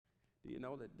Do you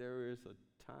know that there is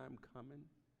a time coming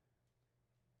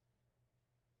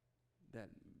that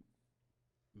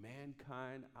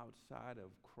mankind outside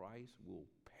of Christ will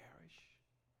perish?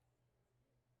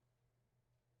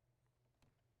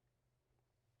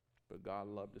 But God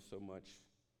loved us so much,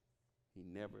 he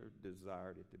never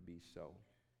desired it to be so.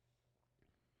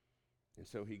 And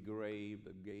so he gave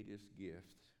the greatest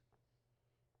gift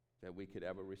that we could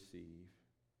ever receive.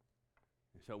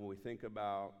 And so when we think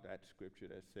about that scripture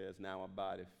that says, now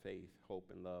abideth faith,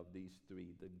 hope, and love, these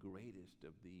three, the greatest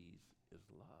of these is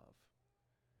love.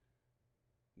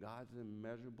 God's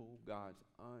immeasurable, God's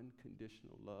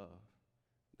unconditional love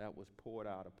that was poured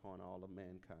out upon all of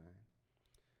mankind.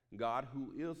 God,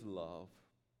 who is love,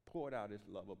 poured out his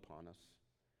love upon us.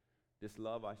 This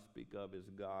love I speak of is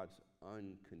God's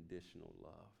unconditional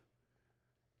love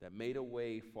that made a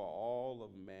way for all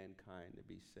of mankind to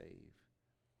be saved.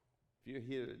 If you're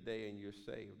here today and you're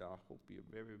saved, I hope you're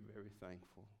very, very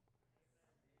thankful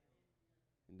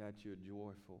and that you're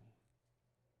joyful,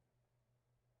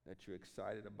 that you're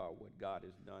excited about what God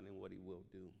has done and what he will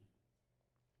do.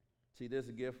 See, this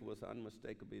gift was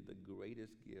unmistakably the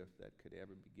greatest gift that could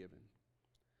ever be given.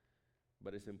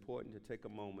 But it's important to take a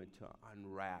moment to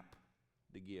unwrap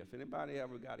the gift. Anybody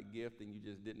ever got a gift and you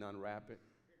just didn't unwrap it?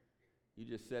 You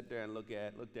just sat there and looked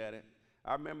at it.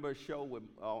 I remember a show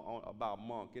about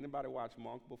Monk. Anybody watch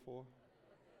Monk before?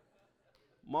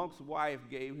 Monk's wife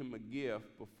gave him a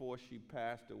gift before she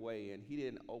passed away, and he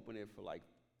didn't open it for like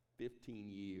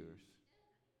 15 years.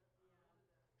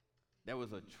 There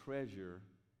was a treasure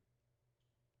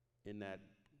in that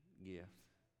gift,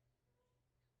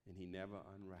 and he never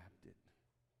unwrapped it.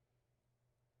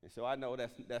 And so I know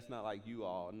that's not like you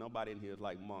all. Nobody in here is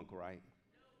like Monk, right?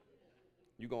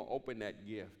 You're going to open that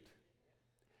gift.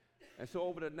 And so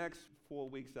over the next 4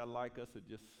 weeks, I'd like us to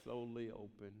just slowly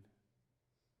open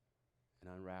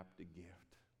and unwrap the gift.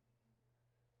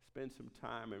 Spend some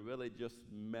time and really just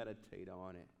meditate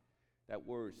on it. That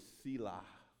word Selah,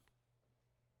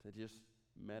 to just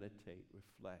meditate,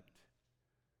 reflect.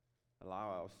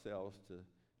 Allow ourselves to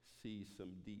see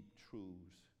some deep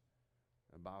truths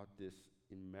about this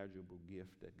immeasurable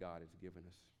gift that God has given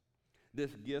us.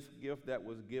 This gift that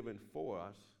was given for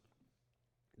us,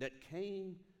 that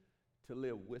came to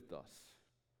live with us,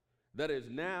 that is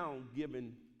now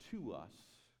given to us.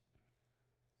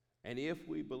 And if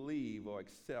we believe or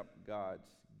accept God's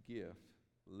gift,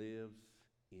 lives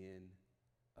in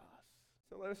us.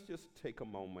 So let's just take a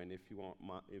moment, if you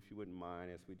wouldn't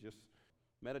mind, as we just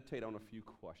meditate on a few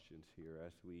questions here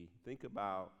as we think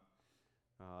about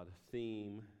the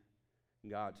theme,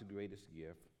 God's greatest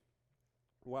gift.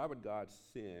 Why would God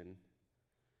send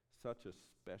such a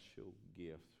special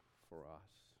gift for us?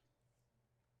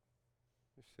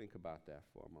 Let's think about that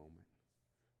for a moment.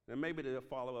 Then maybe the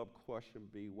follow-up question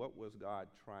be, what was God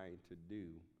trying to do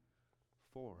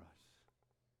for us?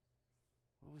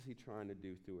 What was he trying to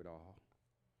do through it all?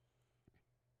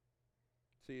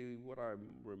 See, what I'm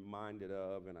reminded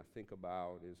of and I think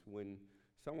about is when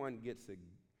someone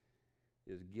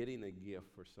is getting a gift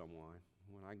for someone,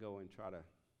 when I go and try to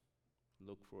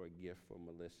look for a gift for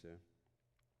Melissa,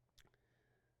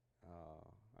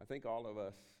 I think all of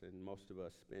us and most of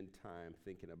us spend time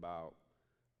thinking about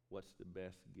what's the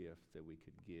best gift that we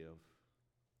could give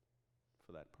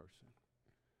for that person.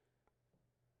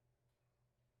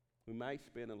 We might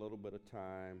spend a little bit of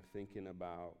time thinking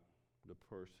about the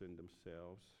person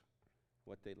themselves,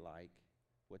 what they like,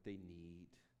 what they need,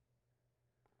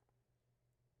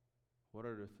 what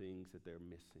are the things that they're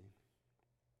missing.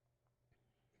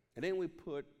 And then we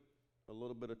put a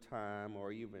little bit of time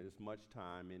or even as much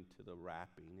time into the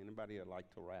wrapping. Anybody that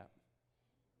like to wrap?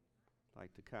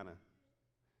 Like to kind of,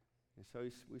 and so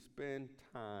we spend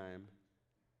time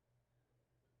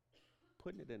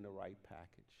putting it in the right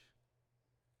package,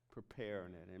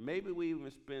 preparing it. And maybe we even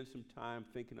spend some time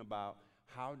thinking about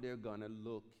how they're going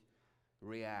to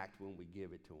react when we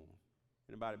give it to them.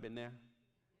 Anybody been there?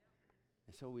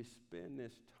 And so we spend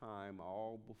this time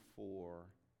all before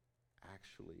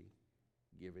actually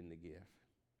giving the gift,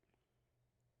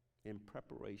 in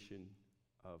preparation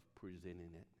of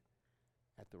presenting it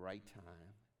at the right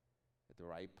time, at the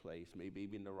right place, maybe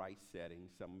even the right setting.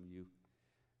 Some of you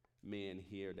men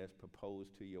here that's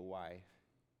proposed to your wife,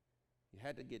 you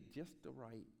had to get just the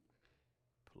right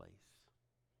place,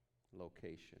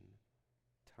 location,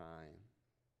 time.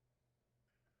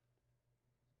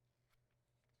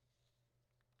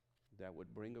 That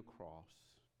would bring across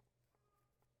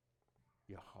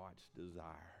your heart's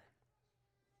desire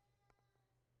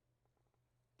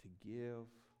to give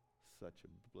such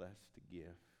a blessed gift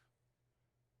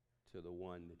to the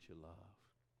one that you love.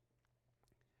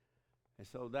 And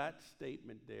so that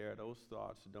statement there, those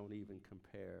thoughts don't even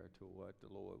compare to what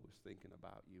the Lord was thinking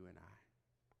about you and I.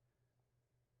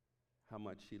 How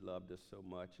much he loved us so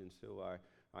much. And so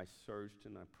I searched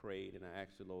and I prayed and I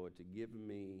asked the Lord to give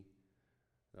me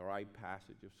the right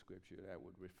passage of Scripture that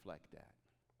would reflect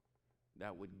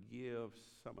that would give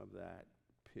some of that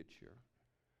picture.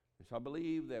 And so I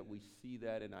believe that we see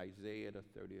that in Isaiah,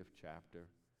 the 30th chapter,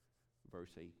 verse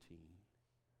 18.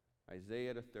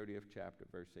 Isaiah, the 30th chapter,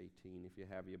 verse 18. If you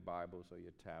have your Bibles or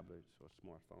your tablets or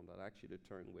smartphones, I'd ask you to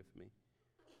turn with me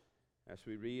as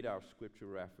we read our scripture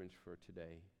reference for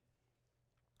today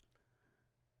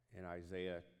in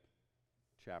Isaiah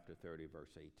chapter 30,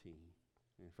 verse 18.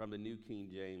 And from the New King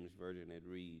James Version, it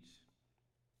reads,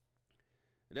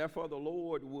 "Therefore the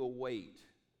Lord will wait,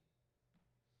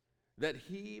 that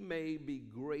he may be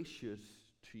gracious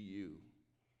to you,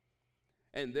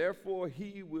 and therefore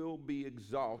he will be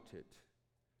exalted,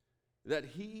 that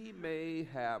he may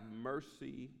have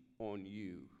mercy on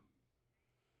you.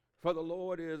 For the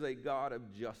Lord is a God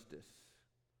of justice.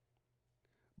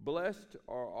 Blessed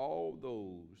are all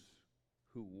those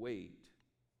who wait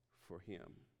for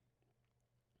him."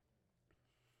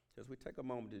 As we take a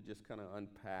moment to just kind of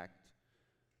unpack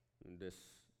this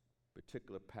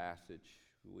particular passage,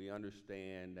 we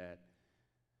understand that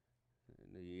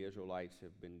the Israelites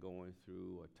have been going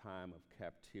through a time of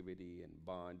captivity and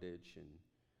bondage, and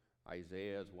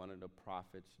Isaiah is one of the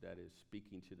prophets that is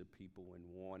speaking to the people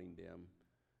and warning them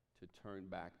to turn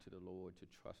back to the Lord, to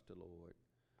trust the Lord,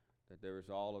 that there is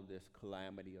all of this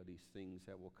calamity or these things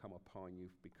that will come upon you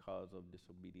because of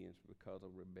disobedience, because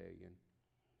of rebellion.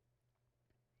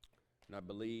 And I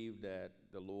believe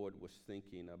that the Lord was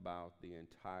thinking about the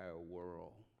entire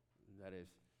world that is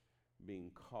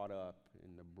being caught up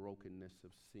in the brokenness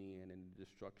of sin and the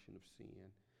destruction of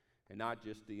sin. And not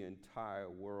just the entire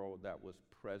world that was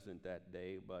present that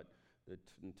day, but the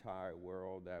entire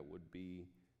world that would be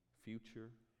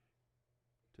future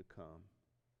to come.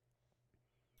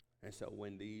 And so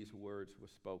when these words were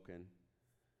spoken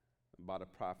by the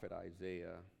prophet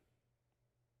Isaiah,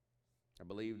 I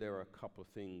believe there are a couple of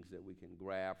things that we can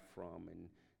grab from and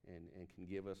can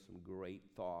give us some great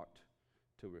thought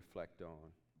to reflect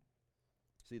on.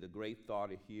 See, the great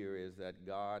thought here is that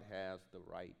God has the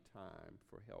right time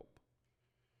for help.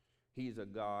 He's a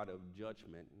God of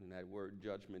judgment, and that word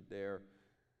judgment there,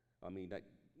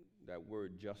 that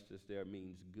word justice there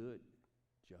means good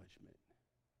judgment.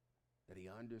 That he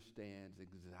understands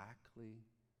exactly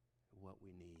what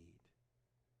we need.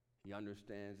 He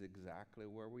understands exactly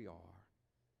where we are.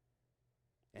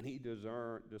 And he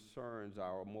discerns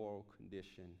our moral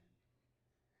condition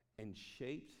and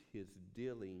shapes his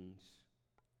dealings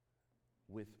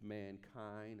with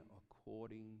mankind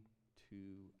according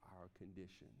to our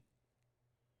condition.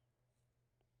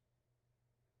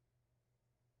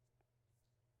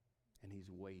 And he's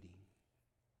waiting.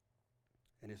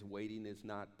 And his waiting is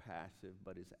not passive,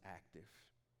 but is active.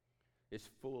 It's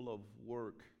full of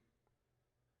work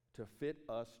to fit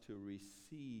us to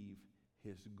receive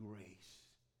his grace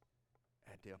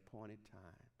at the appointed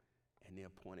time and the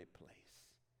appointed place.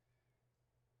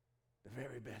 The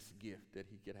very best gift that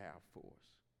he could have for us.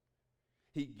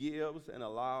 He gives and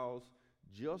allows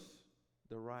just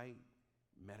the right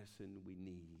medicine we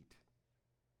need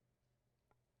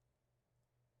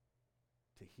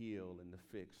to heal and to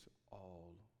fix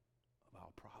all of our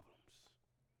problems,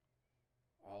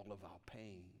 all of our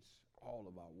pains, all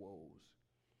of our woes.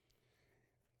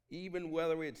 Even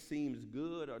whether it seems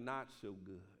good or not so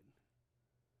good,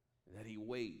 that he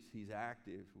waits, he's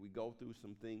active. We go through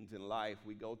some things in life,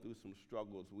 we go through some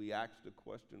struggles, we ask the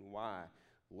question, why?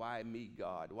 Why me,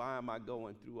 God? Why am I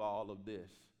going through all of this?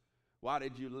 Why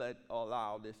did you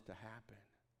allow this to happen?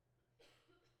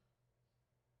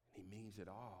 He means it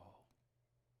all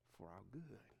for our good.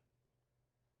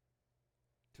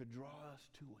 To draw us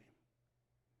to him.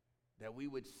 That we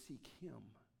would seek him.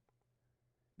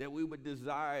 That we would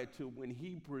desire to, when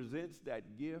he presents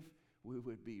that gift, we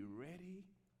would be ready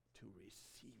to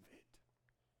receive it.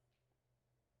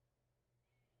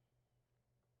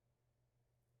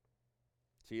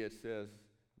 See, it says,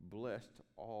 blessed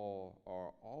are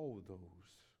all those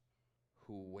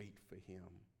who wait for him.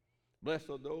 Blessed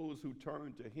are those who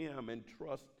turn to him and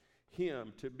trust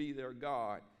him to be their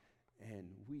God, and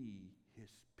we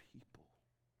his people.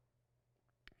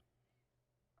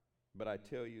 But I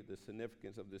tell you, the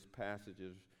significance of this passage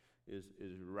is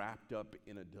wrapped up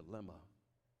in a dilemma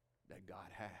that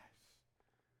God has,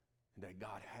 and that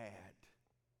God had.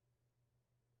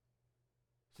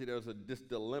 See, there's this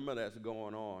dilemma that's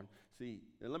going on. See,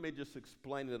 and let me just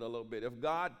explain it a little bit. If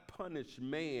God punished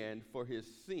man for his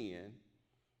sin,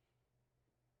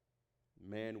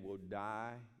 man will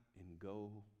die and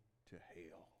go to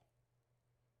hell.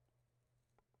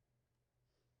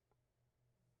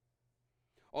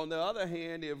 On the other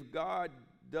hand, if God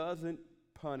doesn't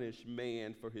punish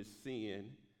man for his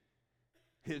sin,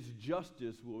 his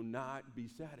justice will not be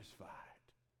satisfied.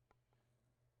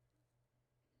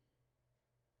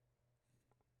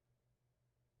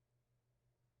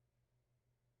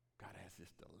 God has this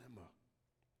dilemma.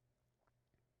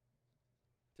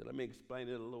 So let me explain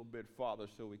it a little bit farther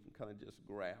so we can kind of just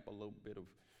grab a little bit of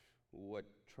what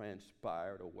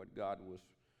transpired or what God was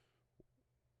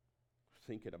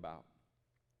thinking about.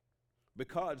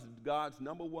 Because God's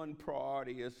number one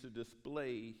priority is to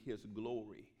display his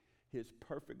glory, his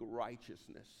perfect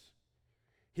righteousness.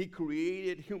 He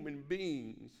created human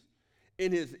beings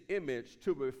in his image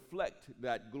to reflect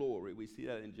that glory. We see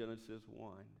that in Genesis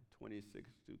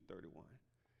 1:26-31.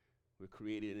 We're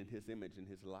created in his image and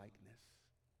his likeness.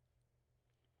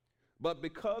 But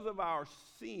because of our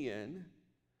sin,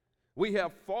 we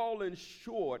have fallen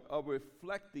short of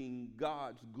reflecting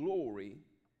God's glory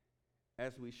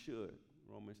as we should.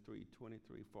 Romans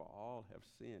 3:23, for all have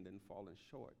sinned and fallen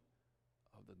short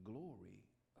of the glory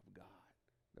of God,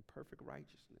 the perfect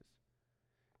righteousness.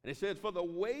 And it says, for the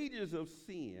wages of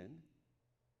sin,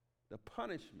 the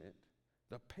punishment,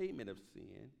 the payment of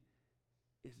sin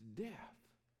is death.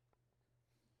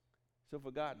 So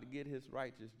for God to get his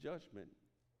righteous judgment,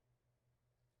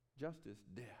 justice,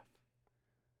 death.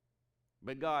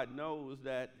 But God knows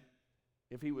that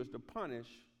if he was to punish,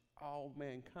 all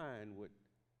mankind would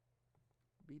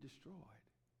be destroyed,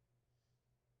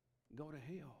 go to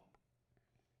hell.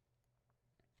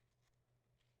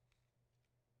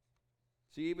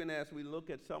 See, even as we look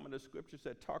at some of the scriptures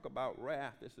that talk about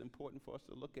wrath, it's important for us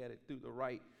to look at it through the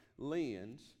right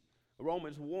lens.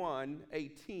 Romans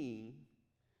 1:18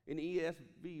 in the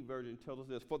ESV version tells us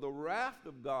this, for the wrath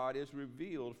of God is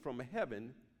revealed from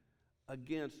heaven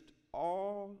against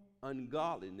all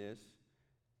ungodliness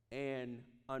and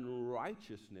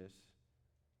unrighteousness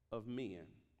of men.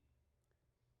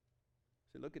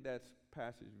 So look at that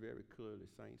passage very clearly,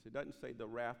 saints. It doesn't say the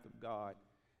wrath of God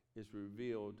is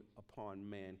revealed upon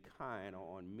mankind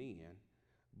or on men,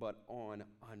 but on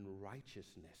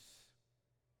unrighteousness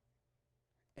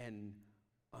and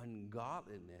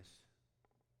ungodliness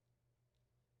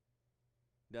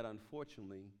that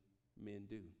unfortunately men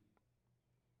do.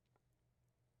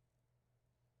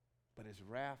 But his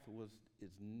wrath was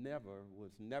never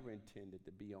intended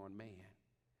to be on man,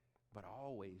 but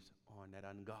always on that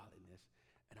ungodliness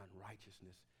and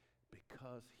unrighteousness,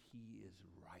 because he is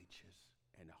righteous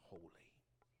and holy,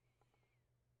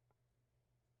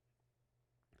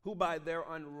 who by their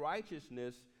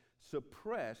unrighteousness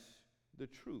suppress the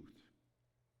truth.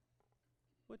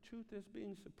 What truth is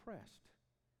being suppressed?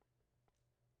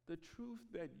 The truth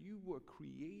that you were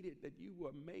created, that you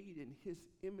were made in his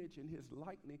image and his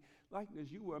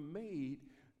likeness. You were made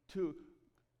to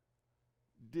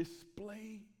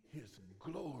display his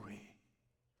glory,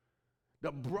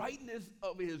 the brightness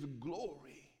of his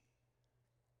glory.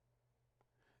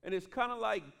 And it's kind of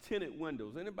like tinted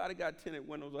windows. Anybody got tinted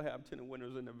windows or have tinted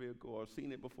windows in their vehicle or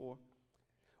seen it before?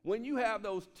 When you have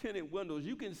those tinted windows,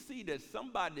 you can see that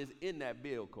somebody is in that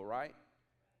vehicle, right?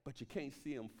 But you can't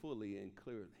see them fully and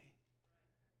clearly.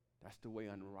 That's the way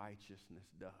unrighteousness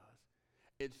does.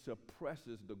 It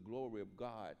suppresses the glory of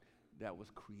God that was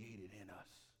created in us.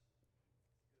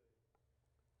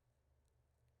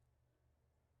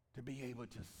 To be able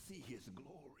to see his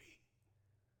glory.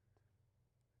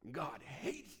 God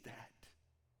hates that.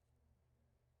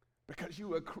 Because you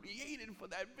were created for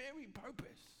that very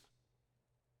purpose.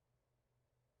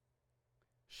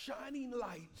 Shining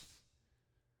lights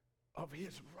of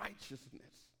his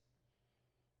righteousness.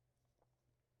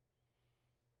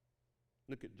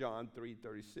 Look at John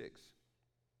 3:36.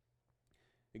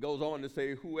 It goes on to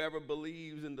say, whoever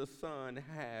believes in the Son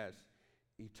has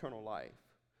eternal life.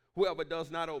 Whoever does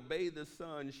not obey the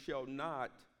Son shall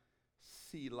not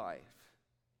see life,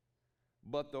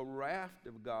 but the wrath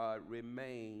of God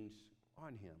remains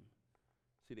on him.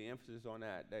 See the emphasis on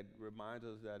that. That reminds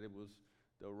us that it was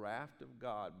the wrath of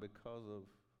God because of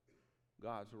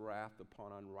God's wrath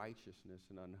upon unrighteousness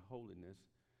and unholiness.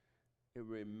 It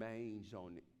remains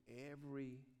on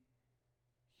every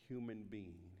human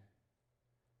being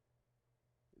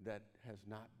that has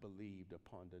not believed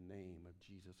upon the name of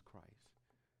Jesus Christ,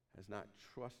 has not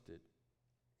trusted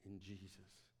in Jesus.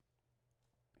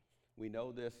 We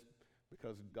know this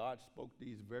because God spoke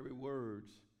these very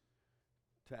words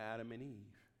to Adam and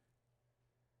Eve.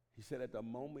 He said, at the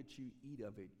moment you eat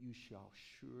of it, you shall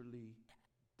surely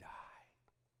die.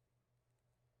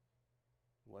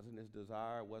 It wasn't his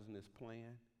desire, it wasn't his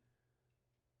plan,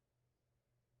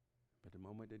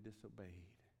 moment they disobeyed,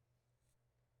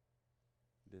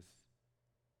 this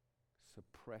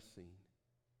suppressing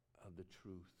of the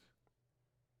truth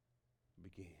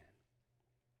began.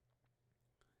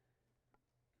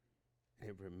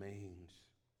 It remains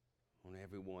on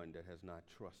everyone that has not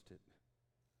trusted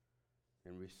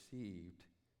and received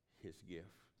his gift.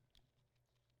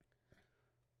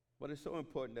 But it's so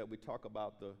important that we talk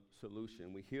about the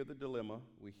solution. We hear the dilemma,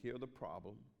 we hear the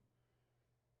problem.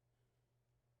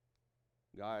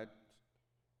 God's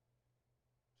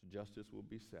justice will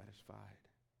be satisfied.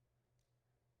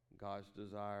 God's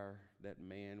desire that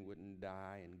man wouldn't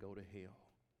die and go to hell.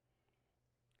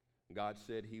 God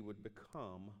said he would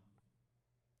become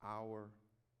our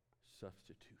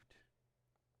substitute.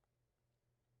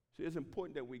 See, it's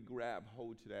important that we grab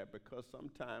hold to that, because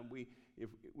sometimes if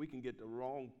we can get the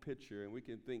wrong picture and we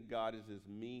can think God is this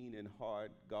mean and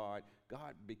hard God.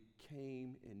 God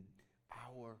became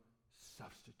our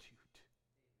substitute.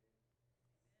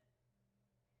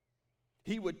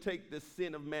 He would take the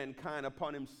sin of mankind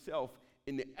upon himself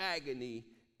in the agony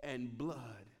and blood.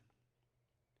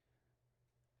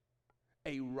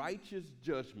 A righteous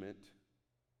judgment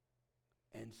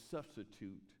and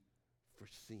substitute for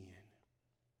sin.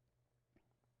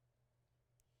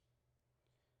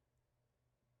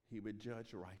 He would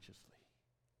judge righteously.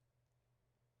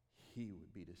 He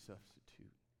would be the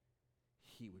substitute.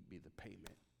 He would be the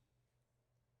payment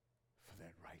for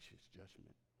that righteous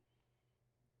judgment.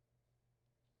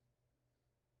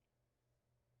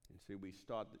 And see, we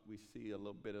see a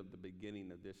little bit of the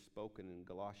beginning of this spoken in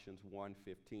Galatians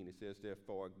 1:15. It says,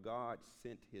 therefore, God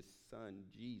sent his son,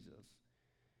 Jesus,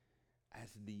 as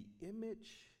the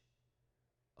image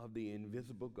of the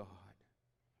invisible God,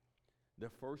 the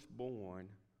firstborn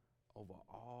over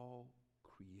all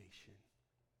creation.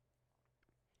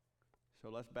 So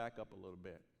let's back up a little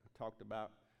bit. I talked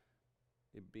about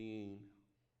it being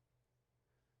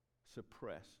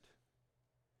suppressed.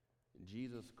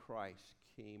 Jesus Christ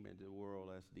came into the world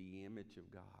as the image of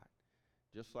God.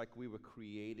 Just like we were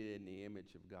created in the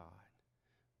image of God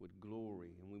with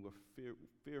glory, and we were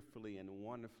fearfully and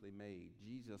wonderfully made,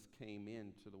 Jesus came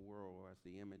into the world as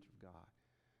the image of God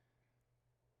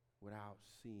without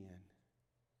sin,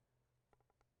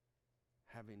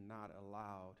 having not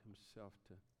allowed himself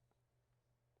to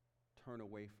turn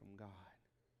away from God.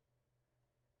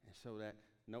 And so that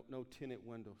no tinted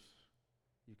windows,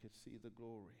 you could see the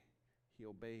glory. He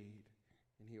obeyed,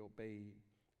 and he obeyed,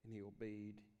 and he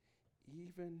obeyed,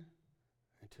 even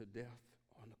unto death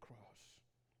on the cross.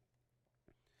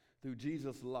 Through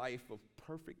Jesus' life of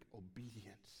perfect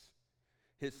obedience,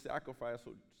 his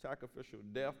sacrificial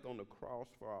death on the cross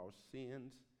for our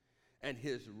sins, and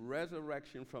his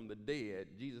resurrection from the dead,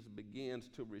 Jesus begins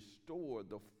to restore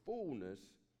the fullness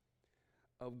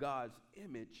of God's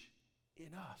image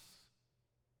in us.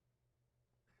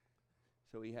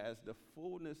 So he has the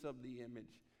fullness of the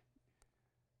image.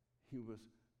 He was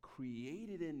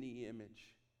created in the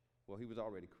image. Well, he was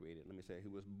already created. Let me say, he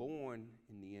was born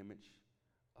in the image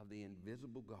of the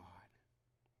invisible God.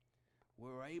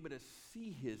 We're able to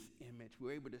see his image.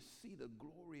 We're able to see the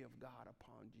glory of God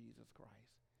upon Jesus Christ.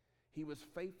 He was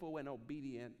faithful and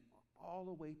obedient all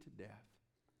the way to death.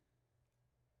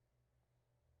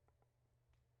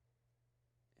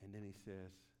 And then he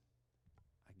says,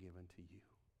 I give unto you.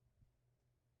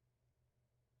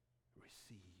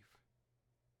 Receive.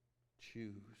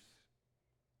 Choose.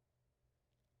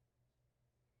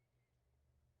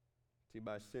 See,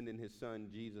 by sending his son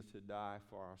Jesus to die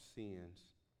for our sins,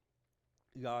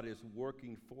 God is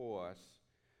working for us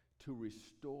to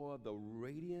restore the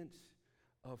radiance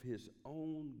of his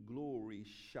own glory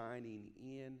shining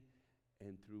in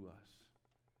and through us.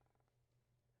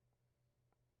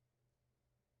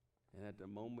 And at the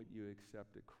moment you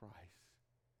accepted Christ,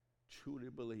 truly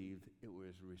believed it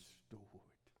was restored.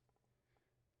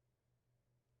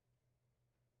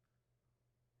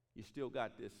 You still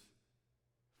got this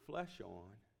flesh on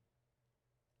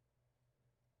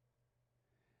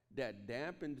that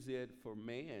dampens it for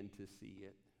man to see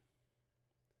it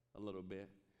a little bit,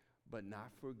 but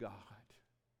not for God.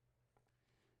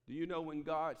 Do you know when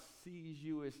God sees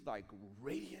you, it's like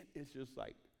radiant? It's just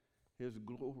like his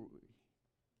glory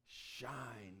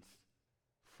shines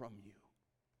from you.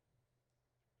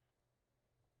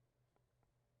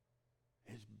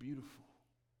 It's beautiful.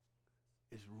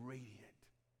 It's radiant.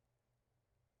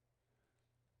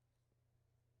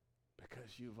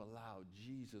 Because you've allowed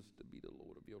Jesus to be the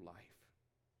Lord of your life.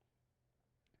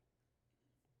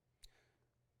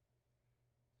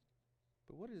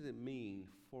 But what does it mean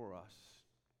for us?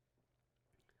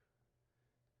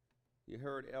 You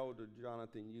heard Elder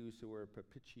Jonathan use the word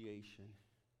propitiation.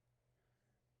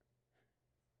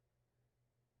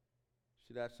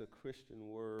 See, that's a Christian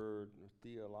word, a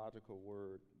theological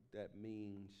word that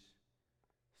means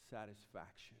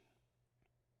satisfaction.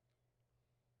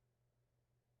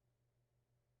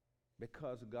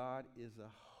 Because God is a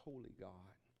holy God.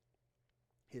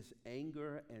 His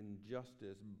anger and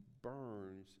justice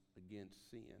burns against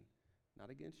sin. Not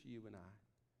against you and I,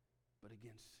 but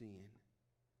against sin.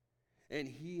 And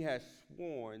he has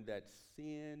sworn that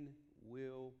sin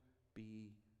will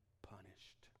be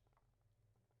punished.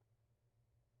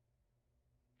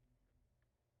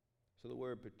 So the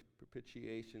word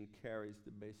propitiation carries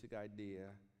the basic idea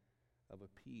of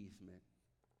appeasement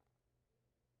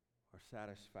or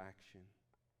satisfaction,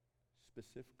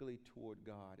 specifically toward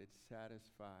God. It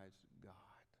satisfies God.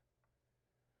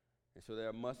 And so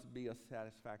there must be a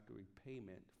satisfactory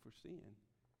payment for sin.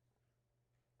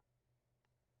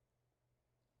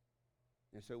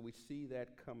 And so we see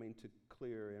that coming to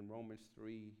clear in Romans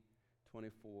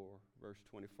 3:24, verse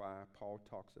 25. Paul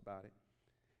talks about it.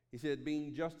 He said,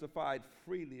 being justified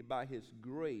freely by his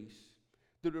grace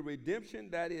through the redemption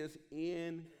that is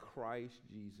in Christ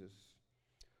Jesus,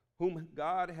 whom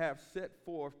God hath set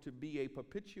forth to be a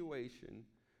propitiation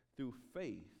through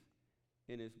faith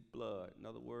in his blood. In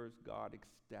other words, God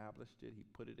established it. He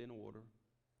put it in order.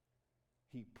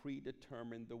 He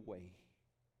predetermined the way.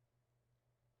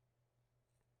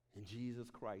 And Jesus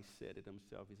Christ said it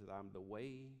himself. He said, I'm the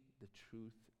way, the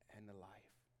truth, and the life.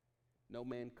 No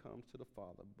man comes to the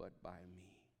Father but by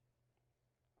me.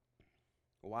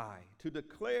 Why? To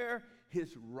declare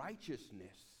his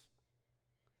righteousness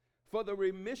for the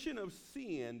remission of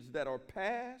sins that are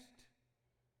past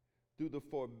through the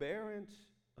forbearance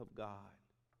of God.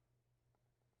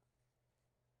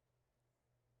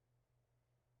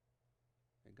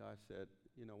 And God said,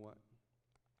 you know what?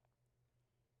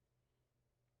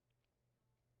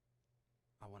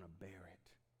 I want to bear it.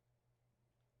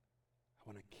 I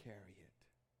want to carry it.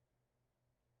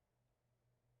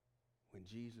 When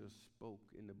Jesus spoke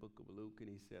in the book of Luke and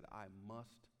he said, I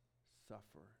must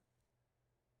suffer,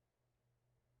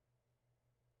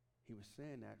 he was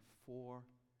saying that for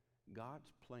God's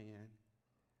plan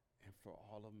and for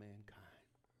all of mankind,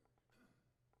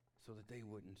 so that they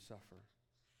wouldn't suffer.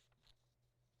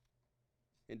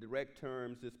 In direct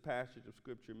terms, this passage of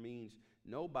Scripture means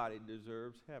nobody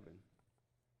deserves heaven.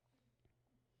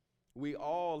 We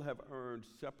all have earned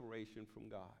separation from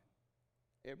God,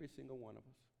 every single one of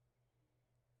us.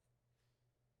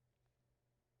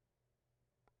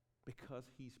 Because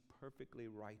he's perfectly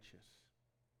righteous.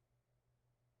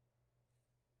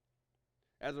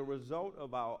 As a result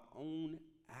of our own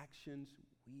actions,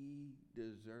 we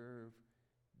deserve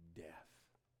death.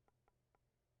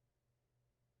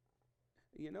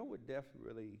 You know what death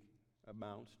really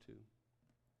amounts to?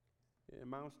 It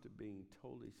amounts to being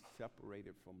totally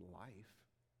separated from life.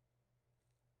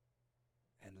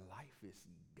 And life is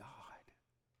God.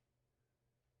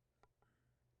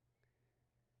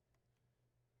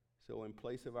 So in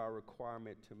place of our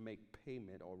requirement to make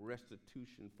payment or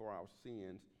restitution for our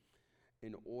sins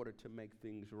in order to make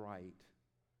things right,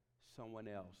 someone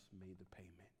else made the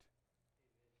payment.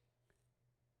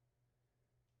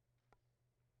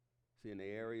 See, in the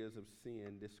areas of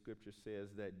sin, this scripture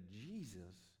says that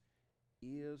Jesus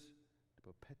is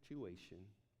the perpetuation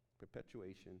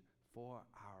for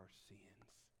our sins.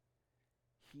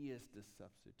 He is the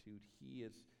substitute. He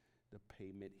is the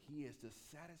payment. He is the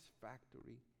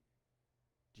satisfactory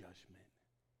judgment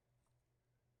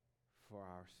for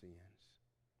our sins.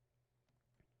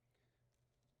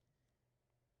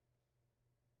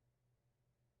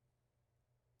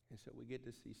 And so we get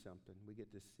to see something. We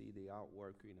get to see the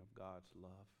outworking of God's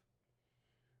love.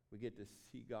 We get to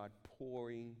see God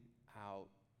pouring out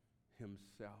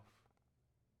himself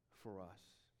for us.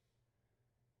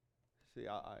 See,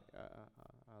 I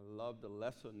love the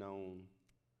lesser known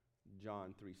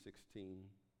John 3:16,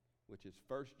 which is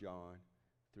 1 John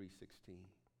 3:16.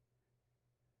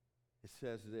 It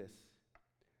says this,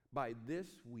 by this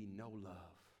we know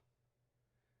love,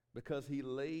 because he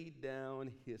laid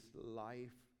down his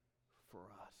life for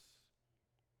us.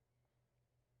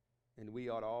 And we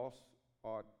also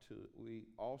ought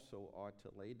to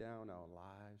lay down our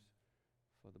lives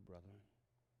for the brethren.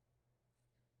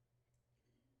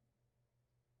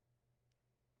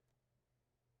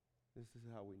 This is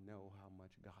how we know how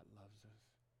much God loves us,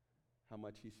 how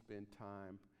much he spent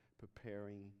time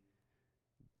preparing,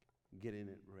 getting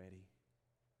it ready.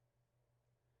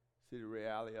 See, the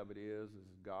reality of it is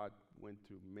God went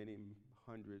through many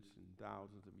hundreds and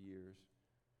thousands of years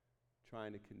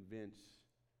trying to convince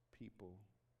people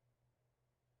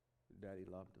that he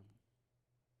loved them,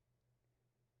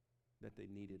 that they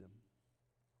needed him.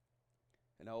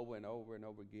 And over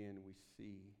again, we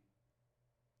see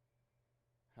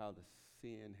how the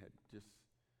sin had just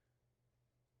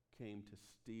came to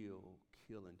steal,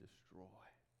 kill, and destroy.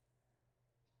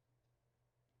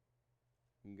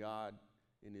 And God,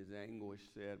 in his anguish,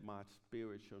 said, my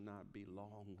spirit shall not be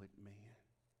long with man.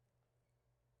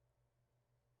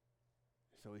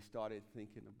 So he started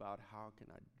thinking about how can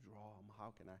I draw them,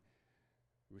 how can I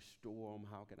restore them,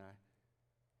 how can I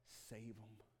save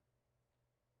them.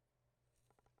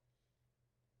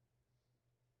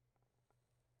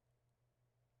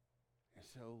 And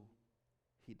so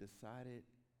he decided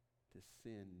to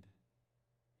send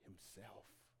himself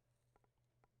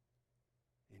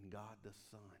in God the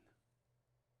Son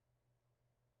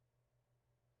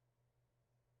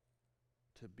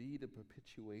to be the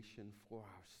propitiation for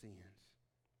our sins.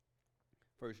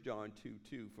 1 John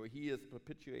 2:2, for he is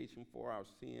propitiation for our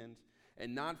sins,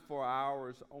 and not for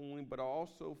ours only, but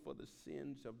also for the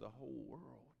sins of the whole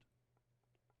world.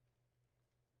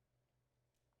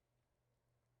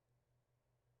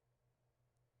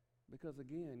 Because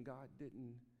again, God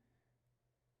didn't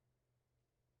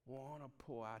want to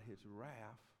pour out his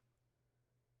wrath,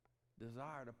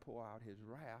 desire to pour out his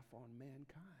wrath on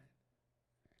mankind.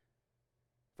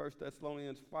 1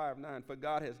 Thessalonians 5:9, for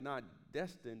God has not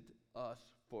destined us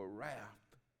for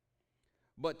wrath,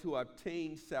 but to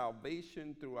obtain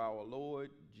salvation through our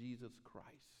Lord Jesus Christ.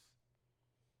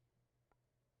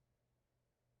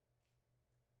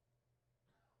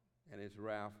 And his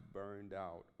wrath burned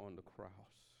out on the cross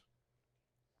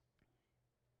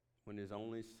when his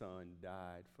only Son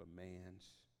died for man's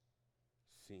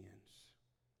sins.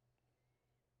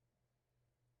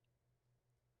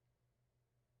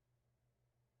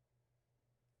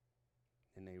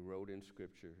 And they wrote in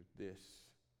Scripture, this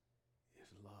is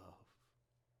love.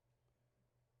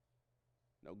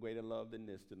 No greater love than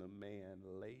this, than a man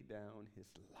lay down his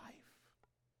life.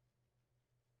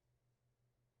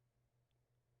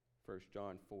 1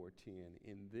 John 4:10,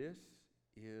 in this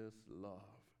is love.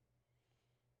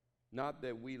 Not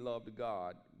that we loved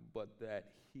God, but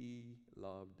that he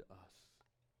loved us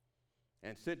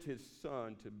and sent his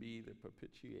Son to be the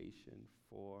propitiation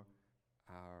for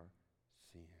our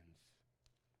sins.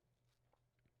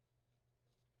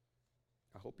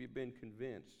 I hope you've been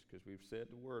convinced, because we've said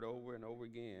the word over and over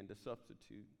again, the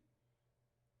substitute,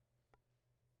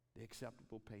 the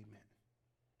acceptable payment.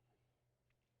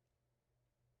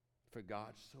 For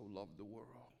God so loved the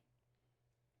world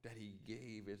that he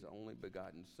gave his only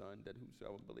begotten Son, that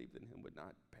whosoever believed in him would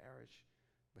not perish,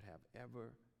 but have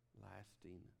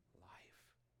everlasting life.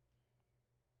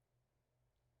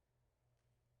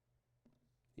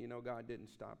 You know, God didn't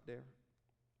stop there.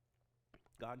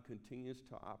 God continues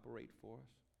to operate for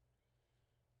us.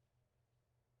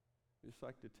 Just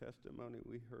like the testimony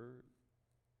we heard.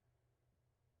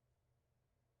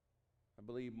 I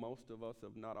believe most of us,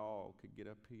 if not all, could get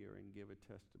up here and give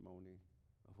a testimony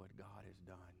of what God has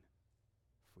done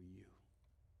for you.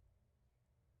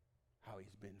 How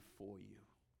he's been for you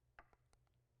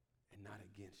and not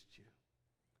against you.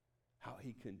 How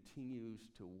he continues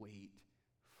to wait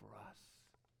for us.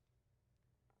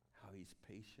 How he's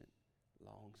patient,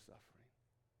 long-suffering.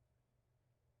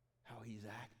 How he's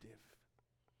active.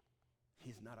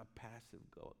 He's not a passive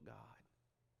God.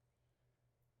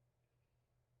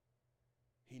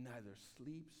 He neither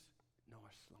sleeps nor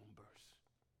slumbers.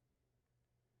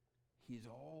 He's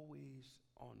always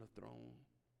on the throne.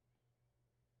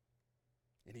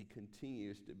 And he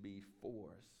continues to be for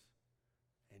us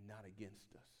and not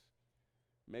against us.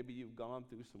 Maybe you've gone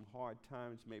through some hard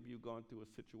times. Maybe you've gone through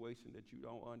a situation that you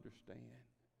don't understand.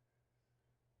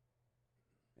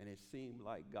 And it seemed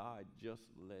like God just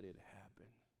let it happen.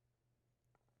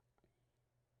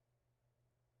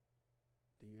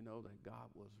 Do you know that God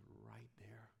was right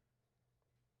there,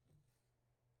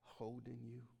 holding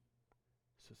you,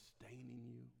 sustaining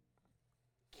you,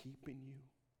 keeping you?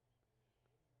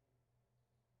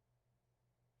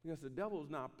 Because the devil's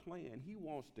not playing. He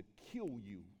wants to kill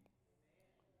you.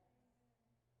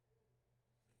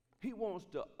 He wants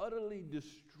to utterly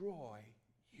destroy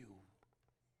you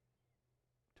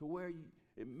to where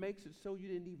it makes it so you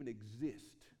didn't even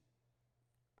exist.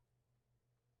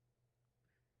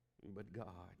 But God,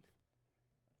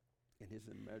 in his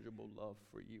immeasurable love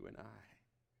for you and I,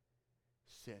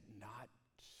 said not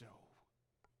so.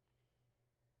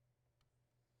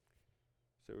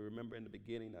 So remember in the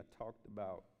beginning I talked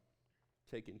about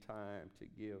taking time to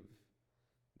give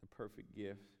the perfect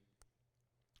gift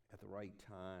at the right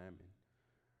time and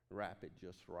wrap it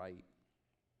just right.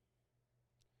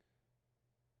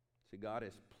 See, God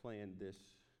has planned this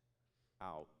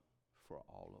out for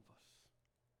all of us.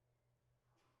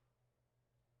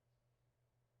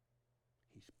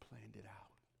 He's planned it out.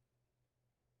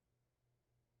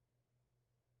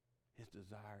 His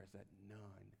desire is that none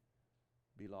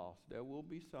be lost. There will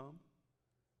be some.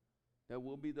 There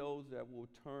will be those that will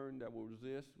turn, that will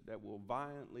resist, that will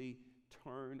violently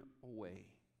turn away.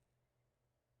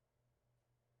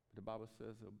 The Bible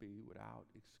says they'll be without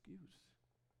excuse.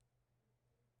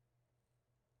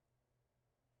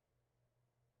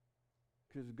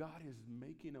 Because God is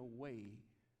making a way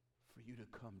for you to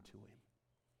come to him.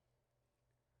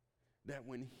 That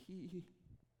when he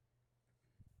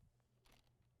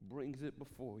brings it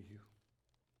before you,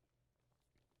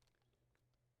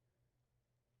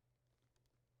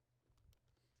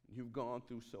 you've gone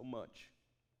through so much.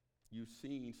 You've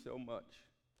seen so much.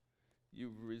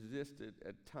 You've resisted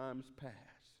at times past.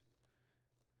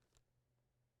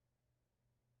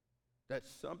 That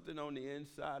something on the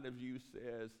inside of you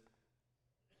says,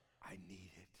 I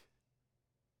need it.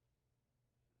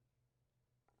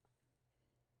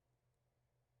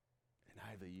 And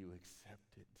either you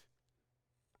accept it.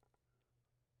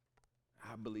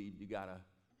 I believe you gotta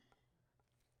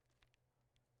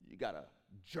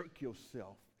jerk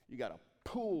yourself. You gotta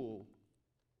pull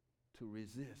to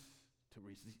resist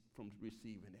from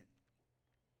receiving it.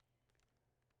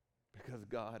 Because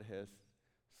God has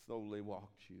slowly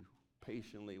walked you,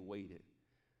 patiently waited,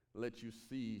 let you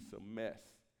see some mess.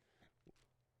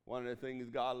 One of the things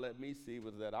God let me see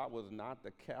was that I was not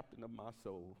the captain of my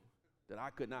soul, that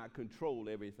I could not control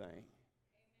everything.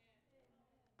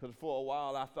 Because for a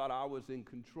while I thought I was in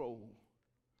control.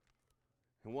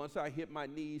 And once I hit my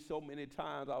knees so many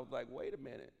times, I was like, wait a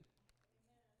minute.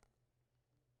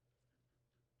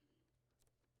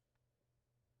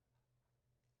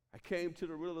 I came to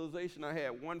the realization I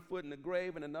had one foot in the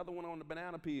grave and another one on the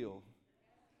banana peel.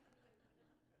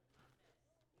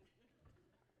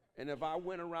 And if I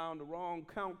went around the wrong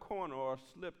corner or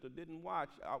slipped or didn't watch,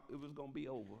 it was going to be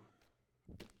over.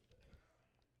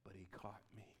 But he caught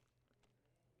me.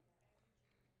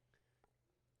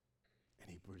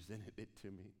 And he presented it to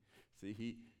me.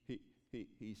 See,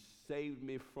 he saved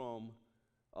me from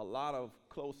a lot of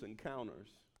close encounters.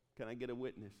 Can I get a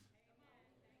witness?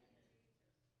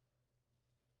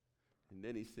 And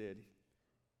then he said,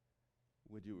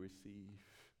 would you receive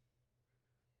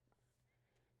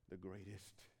the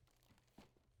greatest?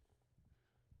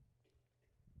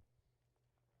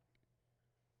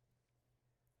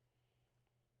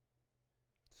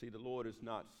 See, the Lord is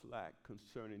not slack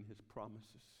concerning his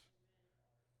promises.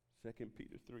 2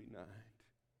 Peter 3:9.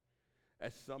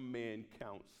 As some men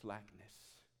count slackness,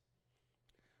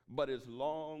 but is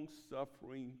long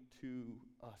suffering to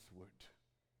usward,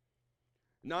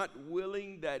 not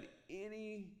willing that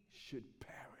any should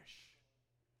perish,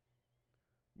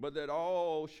 but that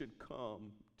all should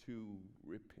come to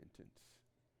repentance.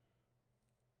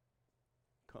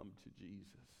 Come to Jesus.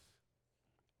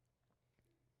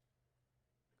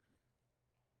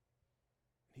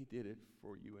 He did it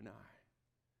for you and I.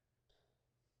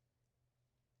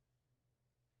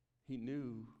 He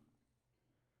knew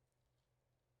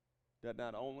that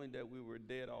not only that we were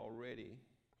dead already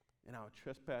in our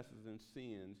trespasses and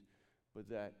sins, but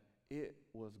that it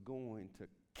was going to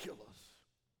kill us.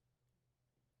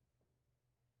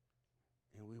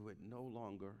 And we would no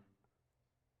longer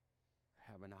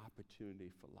have an opportunity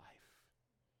for life.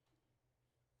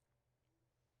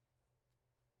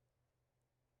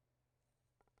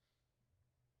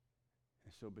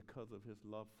 And so because of his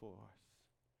love for us,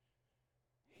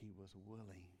 he was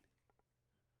willing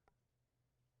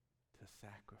to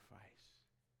sacrifice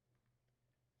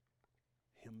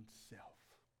himself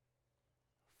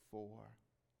for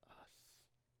us.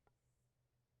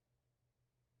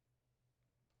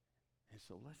 And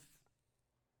so let's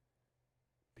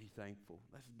be thankful.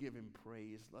 Let's give him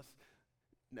praise. Let's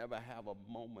never have a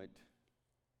moment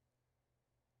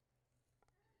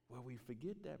where we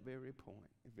forget that very point.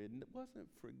 If it wasn't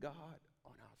for God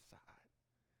on our side,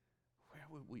 where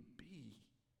would we be?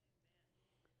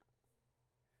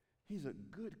 He's a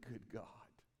good, good God.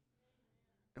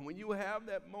 And when you have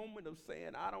that moment of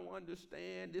saying, I don't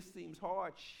understand, this seems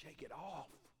hard, shake it off.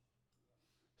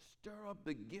 Stir up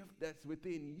the gift that's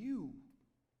within you.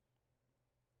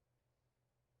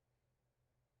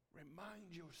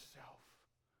 Remind yourself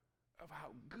of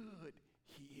how good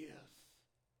he is.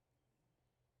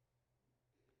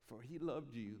 For he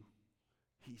loved you.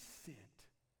 He sent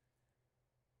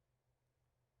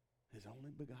his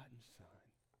only begotten Son,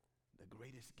 the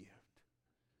greatest gift,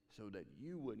 so that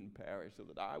you wouldn't perish, so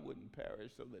that I wouldn't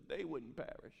perish, so that they wouldn't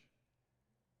perish,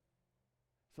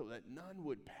 so that none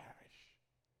would perish,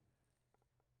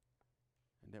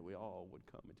 and that we all would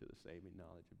come into the saving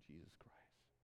knowledge of Jesus Christ.